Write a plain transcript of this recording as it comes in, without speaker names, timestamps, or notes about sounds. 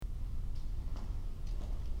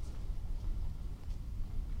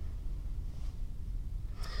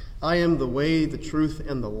I am the way, the truth,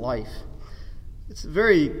 and the life. It's a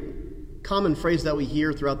very common phrase that we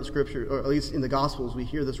hear throughout the Scripture, or at least in the Gospels. We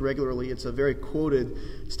hear this regularly. It's a very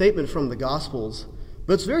quoted statement from the Gospels,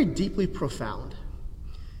 but it's very deeply profound.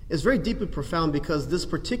 It's very deeply profound because this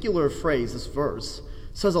particular phrase, this verse,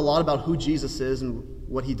 says a lot about who Jesus is and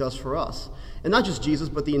what he does for us. And not just Jesus,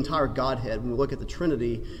 but the entire Godhead when we look at the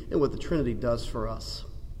Trinity and what the Trinity does for us.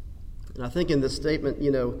 And I think in this statement,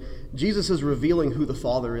 Jesus is revealing who the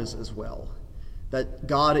Father is as well. That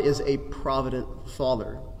God is a provident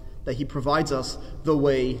Father. That he provides us the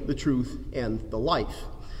way, the truth, and the life.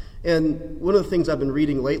 And one of the things I've been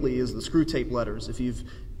reading lately is the Screwtape Letters. If you've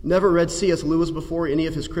never read C.S. Lewis before, any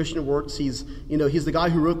of his Christian works, he's the guy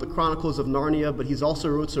who wrote the Chronicles of Narnia, but he's also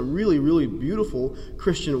wrote some really, really beautiful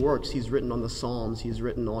Christian works. He's written on the Psalms. He's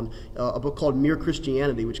written on a book called Mere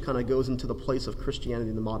Christianity, which kind of goes into the place of Christianity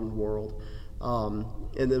in the modern world.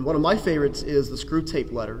 And then one of my favorites is the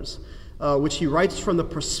Screwtape Letters, which he writes from the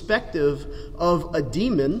perspective of a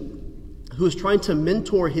demon who is trying to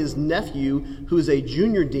mentor his nephew, who is a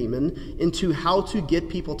junior demon, into how to get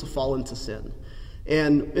people to fall into sin.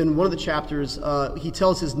 And in one of the chapters, he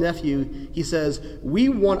tells his nephew, he says, we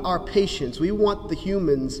want our patients, we want the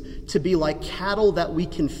humans to be like cattle that we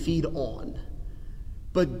can feed on.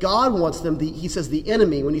 But God wants them, he says the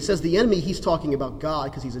enemy, when he says the enemy, he's talking about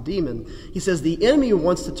God because he's a demon. He says the enemy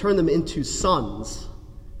wants to turn them into sons,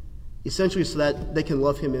 essentially so that they can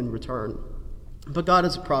love him in return. But God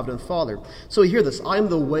is a provident Father. So we hear this, I am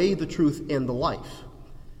the way, the truth, and the life.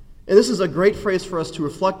 And this is a great phrase for us to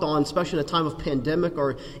reflect on, especially in a time of pandemic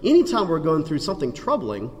or any time we're going through something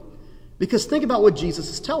troubling, because think about what Jesus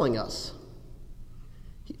is telling us.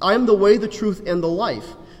 I am the way, the truth, and the life.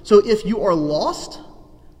 So if you are lost,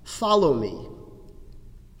 follow me.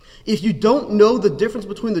 If you don't know the difference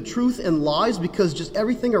between the truth and lies because just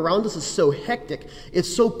everything around us is so hectic,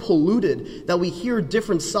 it's so polluted that we hear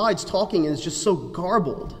different sides talking and it's just so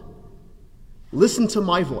garbled, listen to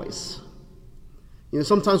my voice.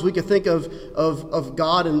 Sometimes we can think of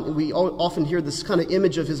God, and we often hear this kind of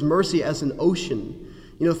image of his mercy as an ocean.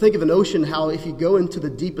 Think of an ocean, how if you go into the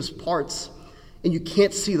deepest parts and you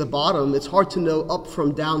can't see the bottom, it's hard to know up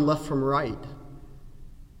from down, left from right.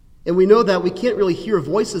 And we know that we can't really hear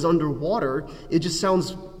voices underwater. It just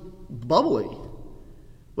sounds bubbly.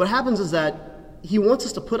 What happens is that he wants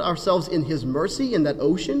us to put ourselves in his mercy in that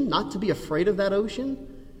ocean, not to be afraid of that ocean,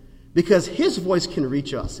 because his voice can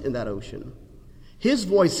reach us in that ocean. His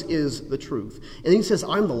voice is the truth. And he says,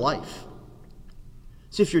 I'm the life.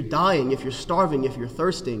 So if you're dying, if you're starving, if you're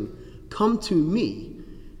thirsting, come to me.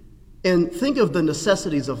 And think of the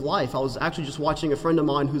necessities of life. I was actually just watching a friend of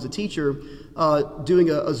mine who's a teacher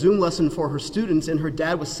doing a Zoom lesson for her students, and her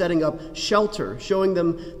dad was setting up shelter, showing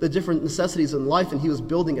them the different necessities in life, and he was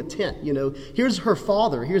building a tent. Here's her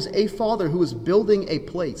father. Here's a father who is building a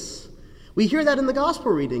place. We hear that in the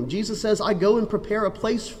gospel reading. Jesus says, I go and prepare a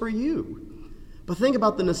place for you. But think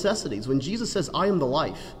about the necessities. When Jesus says, I am the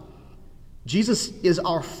life, Jesus is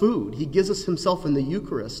our food. He gives us himself in the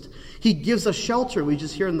Eucharist. He gives us shelter. We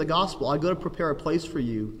just hear in the gospel, I go to prepare a place for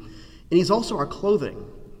you. And he's also our clothing.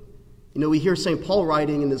 We hear St. Paul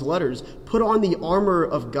writing in his letters, put on the armor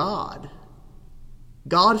of God.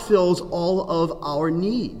 God fills all of our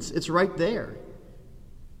needs. It's right there.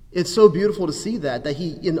 It's so beautiful to see that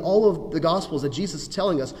he, in all of the gospels, that Jesus is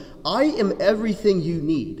telling us, I am everything you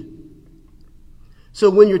need. So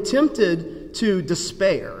when you're tempted to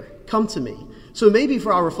despair, come to me. So maybe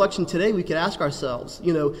for our reflection today, we could ask ourselves,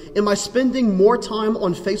 am I spending more time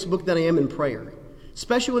on Facebook than I am in prayer?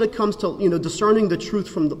 Especially when it comes to, discerning the truth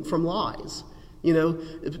from lies.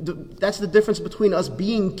 That's the difference between us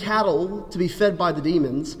being cattle to be fed by the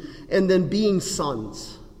demons and then being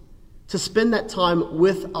sons, to spend that time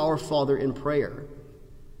with our Father in prayer.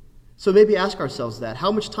 So maybe ask ourselves that.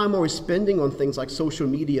 How much time are we spending on things like social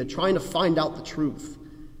media trying to find out the truth?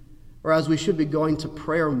 Whereas we should be going to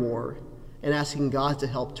prayer more and asking God to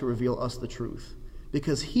help to reveal us the truth.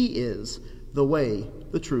 Because he is the way,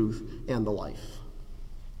 the truth, and the life.